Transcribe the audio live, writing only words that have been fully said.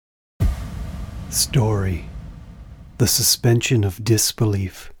Story. The suspension of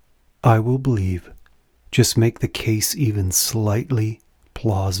disbelief. I will believe. Just make the case even slightly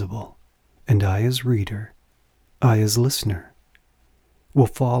plausible. And I as reader, I as listener, will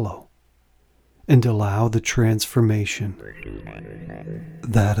follow and allow the transformation,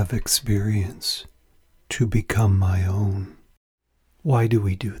 that of experience, to become my own. Why do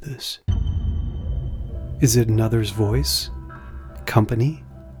we do this? Is it another's voice, company,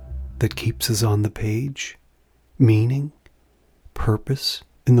 that keeps us on the page? Meaning, purpose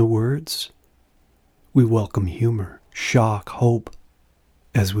in the words? We welcome humor, shock, hope,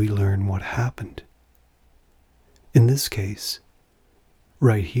 as we learn what happened. In this case,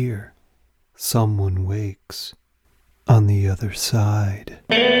 right here, someone wakes on the other side.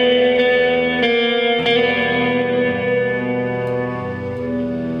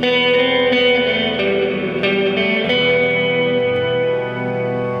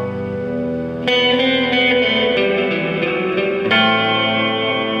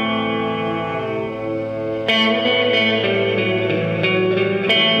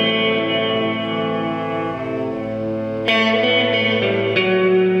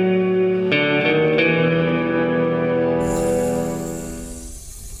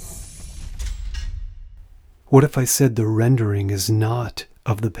 What if I said the rendering is not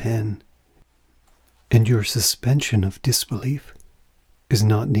of the pen, and your suspension of disbelief is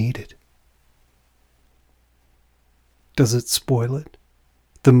not needed? Does it spoil it?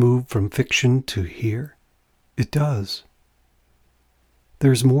 The move from fiction to here? It does.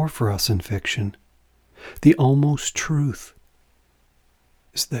 There's more for us in fiction. The almost truth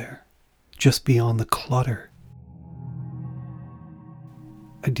is there, just beyond the clutter.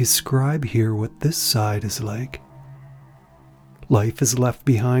 I describe here what this side is like. Life is left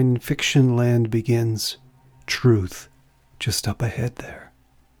behind, fiction land begins. Truth just up ahead there.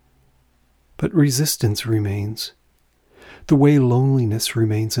 But resistance remains. The way loneliness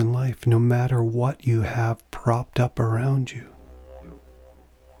remains in life, no matter what you have propped up around you.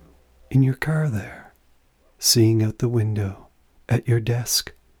 In your car there, seeing out the window, at your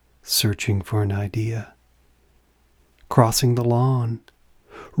desk, searching for an idea. Crossing the lawn,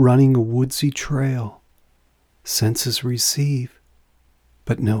 running a woodsy trail. Senses receive,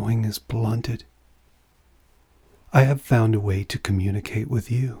 but knowing is blunted. I have found a way to communicate with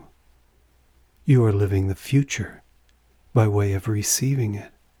you. You are living the future by way of receiving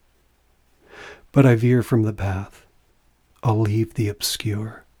it. But I veer from the path. I'll leave the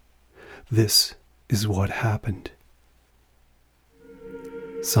obscure. This is what happened.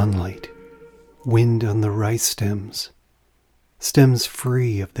 Sunlight, wind on the rice stems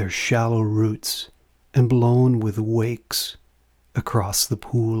free of their shallow roots and blown with wakes across the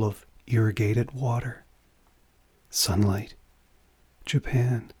pool of irrigated water. Sunlight,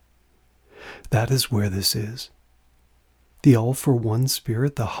 Japan. That is where this is. The all-for-one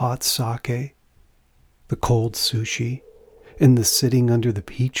spirit, the hot sake, the cold sushi, and the sitting under the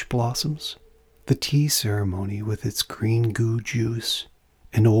peach blossoms, the tea ceremony with its green goo juice,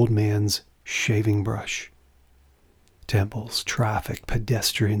 an old man's shaving brush. Temples, traffic,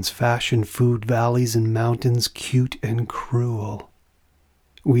 pedestrians, fashion, food, valleys and mountains, cute and cruel.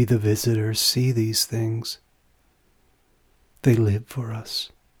 We the visitors see these things. They live for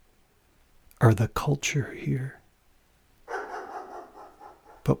us, are the culture here.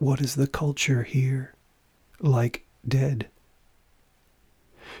 But what is the culture here like dead?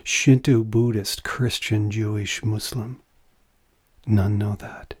 Shinto, Buddhist, Christian, Jewish, Muslim. None know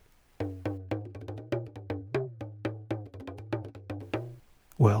that.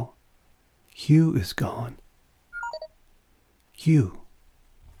 Well, hue is gone. Hue,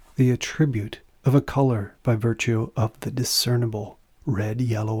 the attribute of a color by virtue of the discernible red,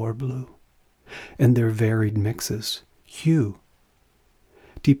 yellow, or blue, and their varied mixes. Hue,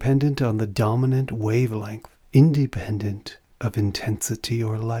 dependent on the dominant wavelength, independent of intensity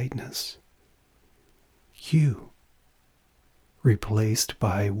or lightness. Hue, replaced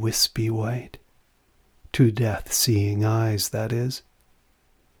by wispy white, to death-seeing eyes, that is.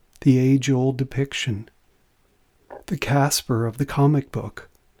 The age-old depiction, the Casper of the comic book,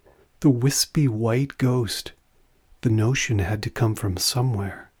 the wispy white ghost. The notion had to come from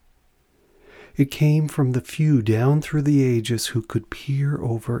somewhere. It came from the few down through the ages who could peer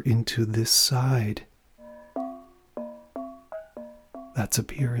over into this side. That's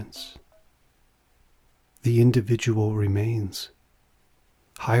appearance. The individual remains.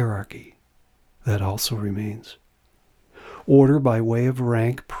 Hierarchy, that also remains. Order by way of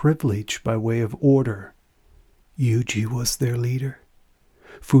rank, privilege by way of order. Yuji was their leader.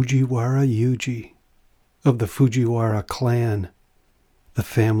 Fujiwara Yuji, of the Fujiwara clan, the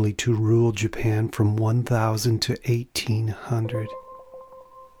family to rule Japan from 1000 to 1800.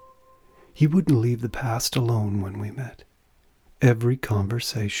 He wouldn't leave the past alone when we met. Every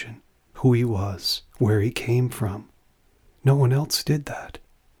conversation, who he was, where he came from. No one else did that.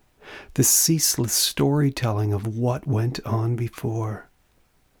 The ceaseless storytelling of what went on before.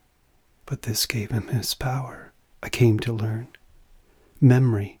 But this gave him his power, I came to learn.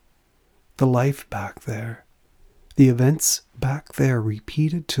 Memory, the life back there, the events back there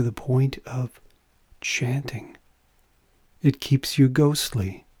repeated to the point of chanting. It keeps you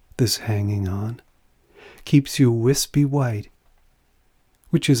ghostly, this hanging on. Keeps you wispy white,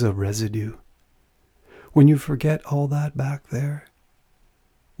 which is a residue. When you forget all that back there,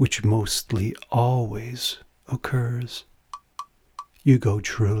 which mostly always occurs, you go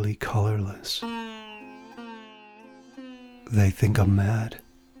truly colorless. They think I'm mad,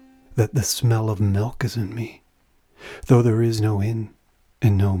 that the smell of milk is in me, though there is no in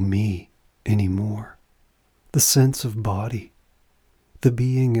and no me anymore. The sense of body, the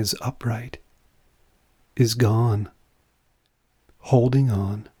being is upright, is gone. Holding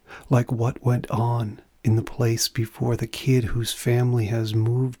on, like what went on in the place before the kid whose family has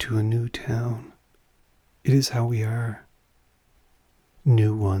moved to a new town. It is how we are.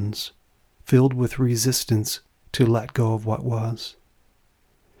 New ones, filled with resistance to let go of what was.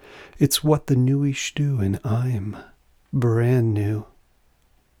 It's what the newish do, and I'm brand new.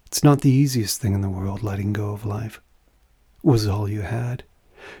 It's not the easiest thing in the world, letting go of life. Was all you had.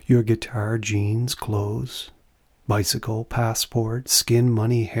 Your guitar, jeans, clothes, bicycle, passport, skin,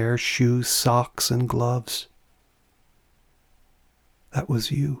 money, hair, shoes, socks, and gloves. That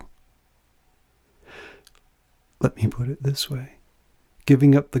was you. Let me put it this way.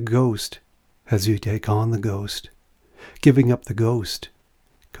 Giving up the ghost as you take on the ghost. Giving up the ghost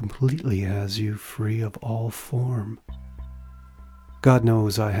completely has you free of all form. God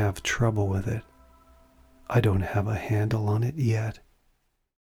knows I have trouble with it. I don't have a handle on it yet.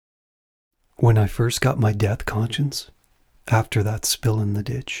 When I first got my death conscience, after that spill in the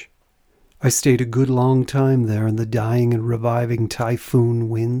ditch, I stayed a good long time there in the dying and reviving typhoon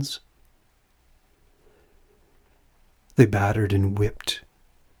winds. They battered and whipped.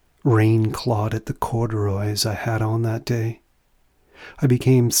 Rain clawed at the corduroys I had on that day. I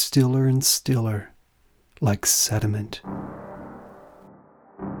became stiller and stiller, like sediment.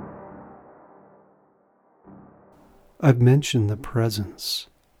 I've mentioned the presence,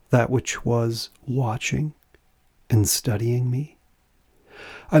 that which was watching and studying me.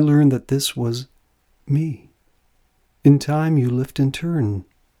 I learned that this was me. In time you lift and turn,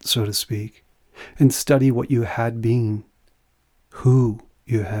 so to speak, and study what you had been, who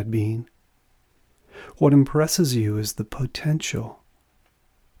you had been. What impresses you is the potential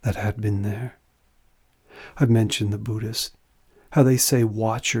that had been there. I've mentioned the Buddhists, how they say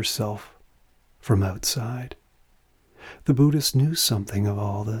watch yourself from outside. The Buddhists knew something of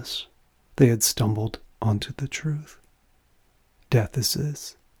all this. They had stumbled onto the truth. Death is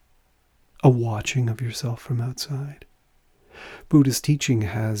this, a watching of yourself from outside. Buddhist teaching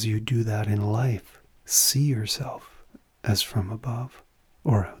has you do that in life. See yourself as from above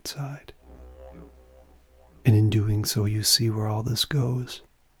or outside. And in doing so, you see where all this goes.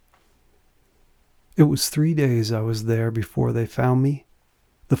 It was 3 days I was there before they found me.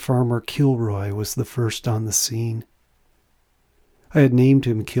 The farmer Kilroy was the first on the scene. I had named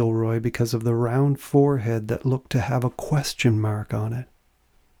him Kilroy because of the round forehead that looked to have a question mark on it,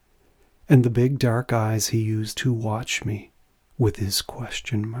 and the big dark eyes he used to watch me with his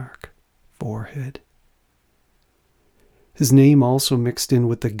question mark forehead. His name also mixed in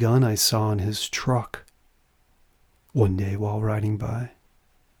with the gun I saw in his truck one day while riding by.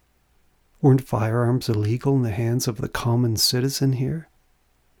 Weren't firearms illegal in the hands of the common citizen here?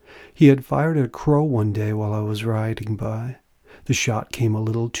 He had fired at a crow one day while I was riding by. The shot came a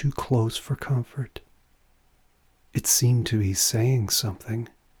little too close for comfort. It seemed to be saying something.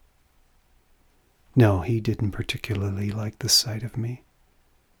 No, he didn't particularly like the sight of me.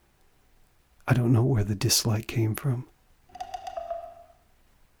 I don't know where the dislike came from.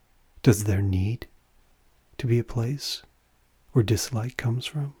 Does there need to be a place where dislike comes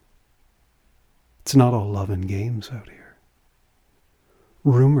from? It's not all love and games out here.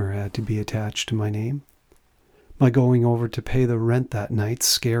 Rumor had to be attached to my name. My going over to pay the rent that night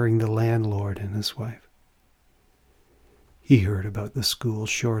scaring the landlord and his wife. He heard about the school,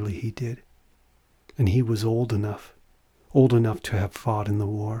 surely he did. And he was old enough to have fought in the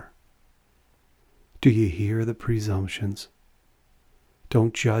war. Do you hear the presumptions?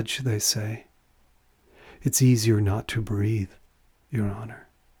 Don't judge, they say. It's easier not to breathe, Your Honor.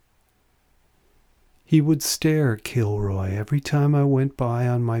 He would stare at Kilroy every time I went by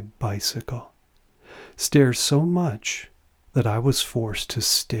on my bicycle. Stare so much that I was forced to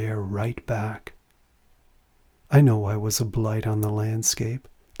stare right back. I know I was a blight on the landscape,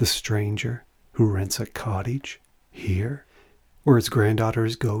 the stranger who rents a cottage here, where his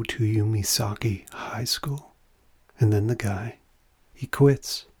granddaughters go to Yumisaki High School. And then the guy, he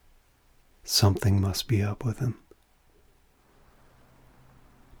quits. Something must be up with him.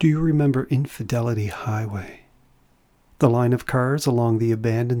 Do you remember Infidelity Highway? The line of cars along the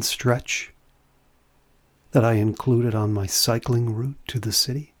abandoned stretch that I included on my cycling route to the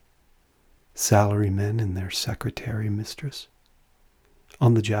city? Salarymen and their secretary mistress.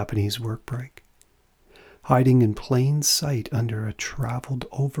 On the Japanese work break. Hiding in plain sight under a traveled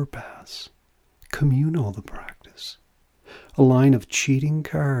overpass. Communal the practice. A line of cheating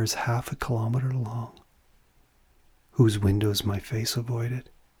cars half a kilometer long, whose windows my face avoided.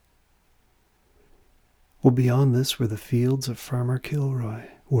 Well, beyond this were the fields of Farmer Kilroy,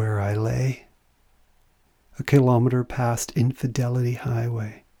 where I lay, a kilometer past Infidelity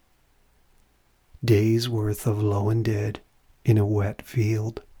Highway. Days' worth of low and dead in a wet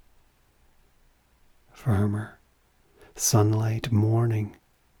field. Farmer, sunlight, morning.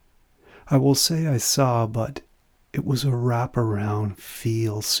 I will say I saw, but it was a wraparound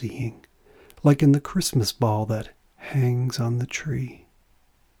feel-seeing, like in the Christmas ball that hangs on the tree.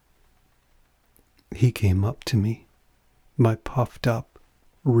 He came up to me, my puffed-up,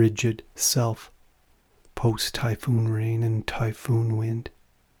 rigid self, post-typhoon rain and typhoon wind.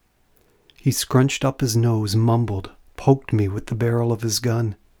 He scrunched up his nose, mumbled, poked me with the barrel of his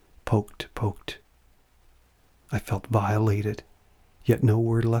gun. Poked. I felt violated, yet no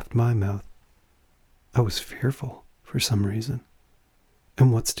word left my mouth. I was fearful for some reason.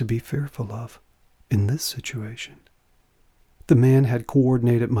 And what's to be fearful of in this situation? The man had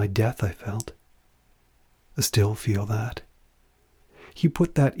coordinated my death, I felt. I still feel that. He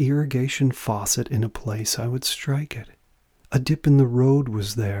put that irrigation faucet in a place I would strike it. A dip in the road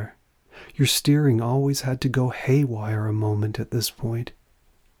was there. Your steering always had to go haywire a moment at this point.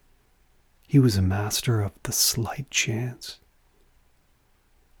 He was a master of the slight chance.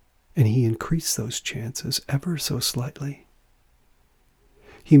 And he increased those chances ever so slightly.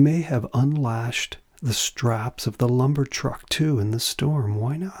 He may have unlashed the straps of the lumber truck too in the storm.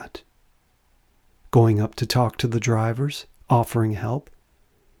 Why not? Going up to talk to the drivers, offering help,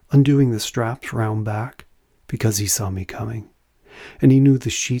 undoing the straps round back because he saw me coming, and he knew the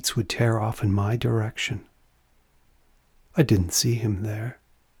sheets would tear off in my direction. I didn't see him there.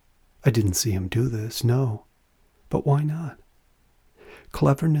 I didn't see him do this, no. But why not?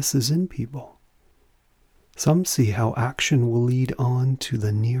 Cleverness is in people. Some see how action will lead on to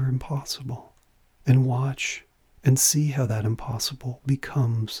the near impossible, and watch and see how that impossible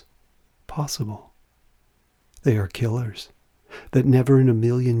becomes possible. They are killers that never in a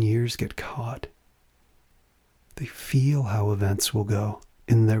million years get caught. They feel how events will go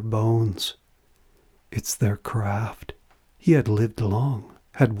in their bones. It's their craft. He had lived long,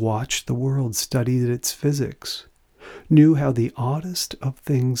 had watched the world, studied its physics, knew how the oddest of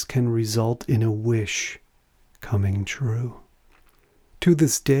things can result in a wish coming true. To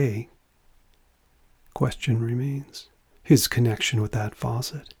this day, question remains. His connection with that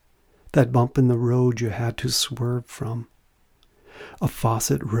faucet, that bump in the road you had to swerve from. A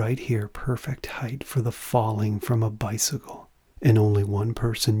faucet right here, perfect height for the falling from a bicycle, and only one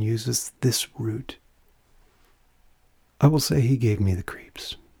person uses this route. I will say he gave me the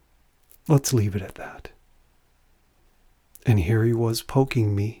creeps. Let's leave it at that. And here he was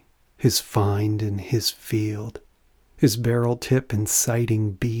poking me, his find in his field, his barrel tip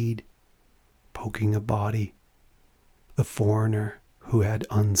inciting bead, poking a body, the foreigner who had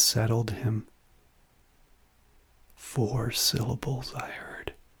unsettled him. 4 syllables I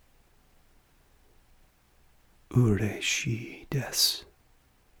heard. Ureshi desu.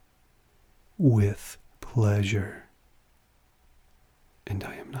 With pleasure. And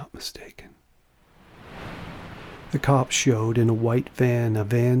I am not mistaken. The cops showed in a white van, a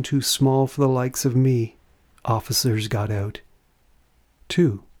van too small for the likes of me. Officers got out.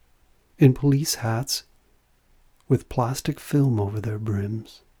 2, in police hats with plastic film over their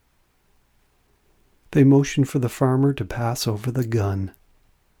brims. They motioned for the farmer to pass over the gun.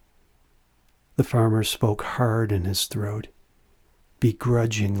 The farmer spoke hard in his throat,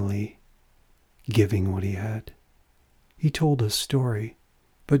 begrudgingly giving what he had. He told a story,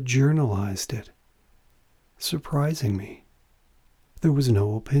 but journalized it, surprising me. There was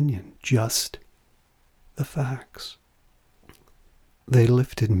no opinion, just the facts. They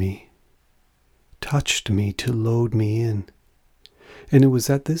lifted me, touched me to load me in, And it was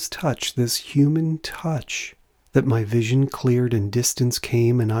at this touch, this human touch, that my vision cleared and distance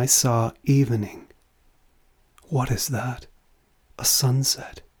came and I saw evening. What is that? A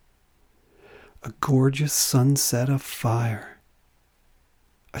sunset. A gorgeous sunset of fire.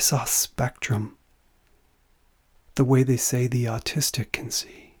 I saw spectrum, the way they say the autistic can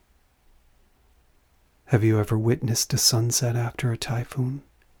see. Have you ever witnessed a sunset after a typhoon?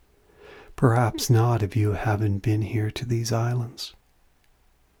 Perhaps not if you haven't been here to these islands.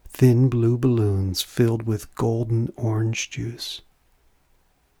 Thin blue balloons filled with golden orange juice.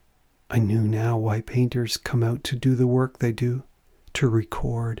 I knew now why painters come out to do the work they do, to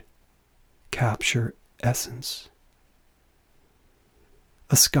record, capture essence.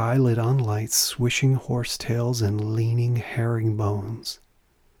 A sky lit on lights, swishing horsetails and leaning herringbones.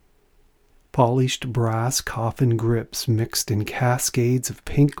 Polished brass coffin grips mixed in cascades of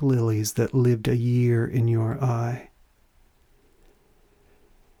pink lilies that lived a year in your eye.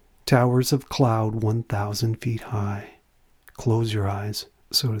 Towers of cloud 1,000 feet high. Close your eyes,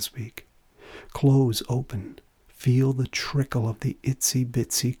 so to speak. Close open. Feel the trickle of the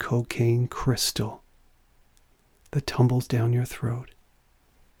itsy-bitsy cocaine crystal that tumbles down your throat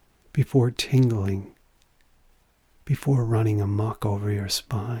before tingling, before running amok over your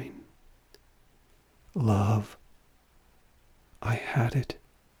spine. Love. I had it.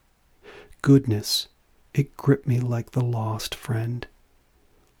 Goodness. It gripped me like the lost friend,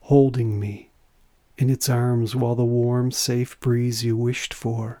 holding me in its arms while the warm, safe breeze you wished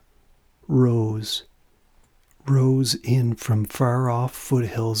for rose in from far-off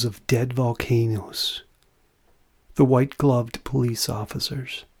foothills of dead volcanoes. The white-gloved police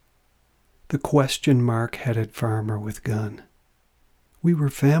officers. The question-mark-headed farmer with gun. We were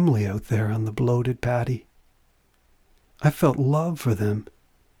family out there on the bloated paddy. I felt love for them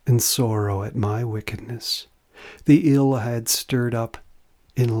and sorrow at my wickedness, the ill I had stirred up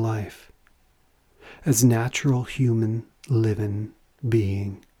in life, as natural human living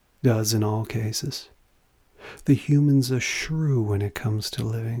being does in all cases. The human's a shrew when it comes to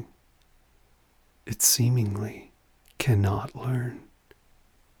living. It seemingly cannot learn.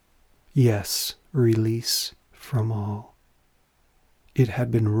 Yes, release from all. It had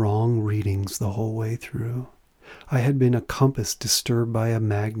been wrong readings the whole way through. I had been a compass disturbed by a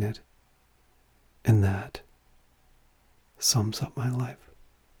magnet. And that sums up my life.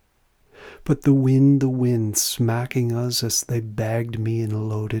 But the wind smacking us as they bagged me and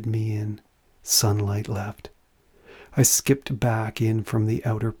loaded me in. Sunlight left. I skipped back in from the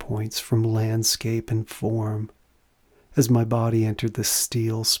outer points, from landscape and form, as my body entered the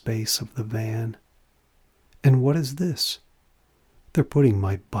steel space of the van. And what is this? They're putting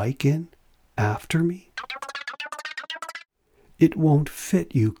my bike in after me? It won't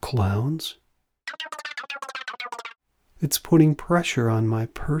fit, you clowns. It's putting pressure on my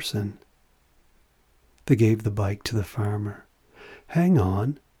person. They gave the bike to the farmer. Hang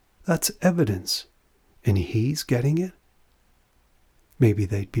on, that's evidence. And he's getting it? Maybe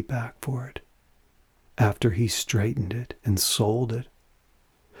they'd be back for it. After he straightened it and sold it.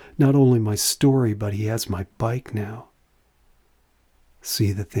 Not only my story, but he has my bike now.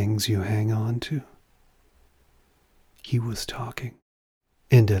 See the things you hang on to? He was talking.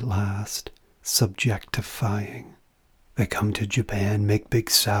 And at last, subjectifying. They come to Japan, make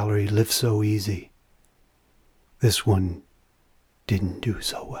big salary, live so easy. This one didn't do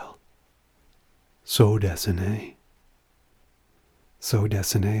so well. So desu ne. So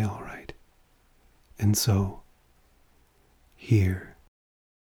desu ne, all right. And so, here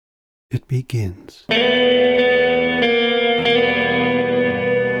it begins.